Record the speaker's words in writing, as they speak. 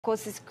Of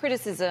course, this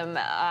criticism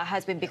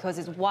has been because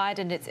it's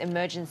widened its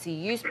emergency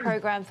use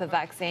program for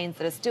vaccines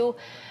that are still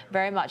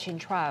very much in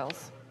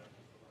trials.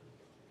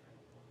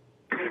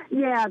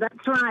 Yeah,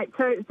 that's right.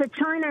 So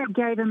China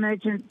gave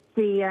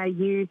emergency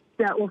use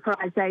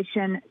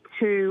authorization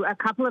to a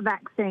couple of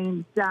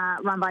vaccines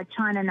run by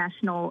China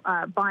National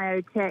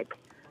Biotech,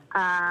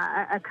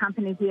 a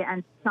company here,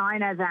 and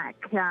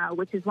Sinovac,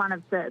 which is one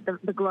of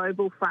the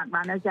global front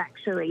runners,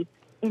 actually,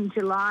 in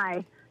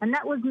July. And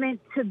that was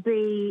meant to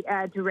be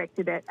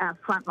directed at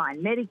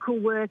frontline medical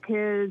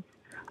workers,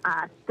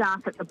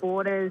 staff at the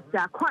borders,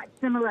 quite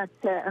similar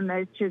to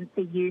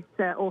emergency use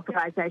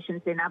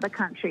authorizations in other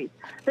countries.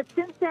 But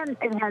since then,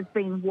 it has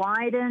been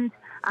widened.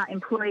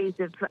 Employees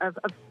of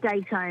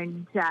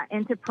state-owned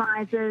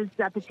enterprises,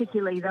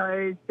 particularly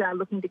those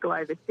looking to go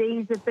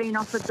overseas, have been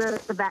offered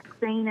the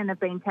vaccine and have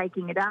been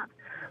taking it up.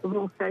 We've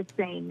also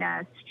seen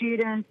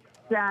students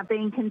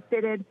being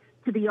considered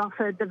to be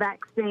offered the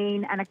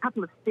vaccine, and a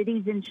couple of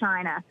cities in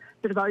China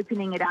sort of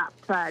opening it up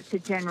to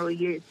general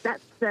use.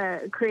 That's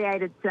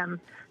created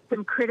some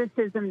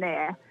criticism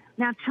there.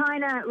 Now,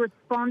 China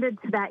responded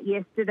to that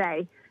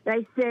yesterday.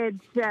 They said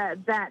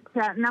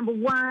that, number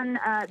one,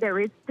 there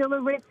is still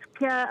a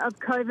risk of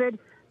COVID,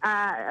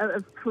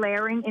 of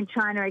flaring in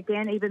China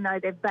again, even though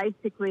they've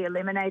basically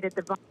eliminated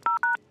the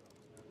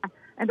virus,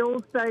 and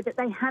also that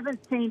they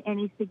haven't seen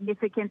any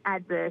significant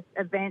adverse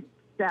events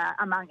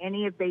among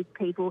any of these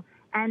people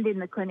and in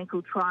the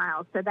clinical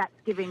trial. So that's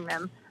giving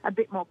them a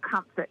bit more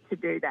comfort to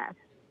do that.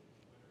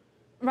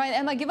 Right,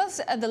 Emma, give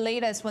us the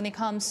latest when it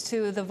comes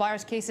to the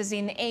virus cases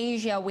in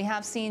Asia. We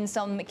have seen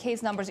some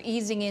case numbers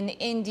easing in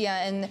India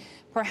and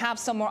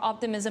perhaps some more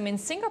optimism in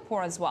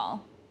Singapore as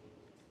well.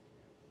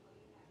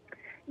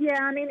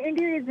 Yeah, I mean,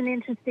 India is an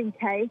interesting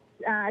case.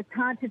 It's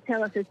hard to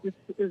tell if this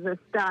is the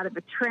start of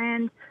a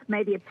trend,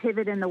 maybe a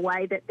pivot in the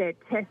way that they're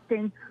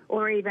testing,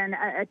 or even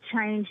a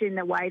change in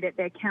the way that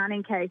they're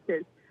counting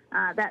cases.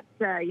 That's,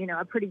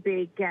 a pretty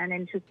big and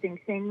interesting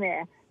thing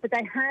there. But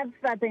they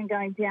have been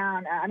going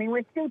down. I mean,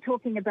 we're still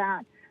talking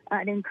about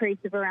an increase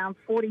of around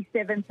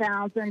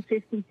 47,000,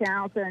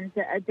 50,000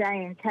 a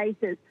day in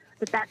cases,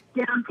 but that's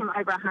down from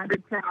over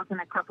 100,000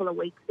 a couple of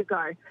weeks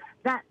ago.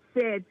 That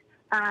said,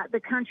 the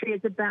country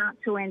is about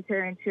to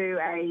enter into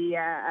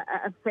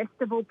a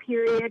festival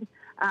period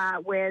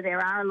where there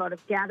are a lot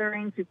of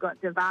gatherings. We've got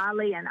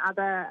Diwali and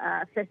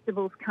other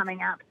festivals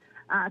coming up.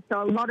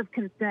 So a lot of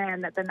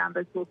concern that the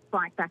numbers will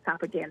spike back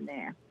up again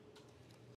there.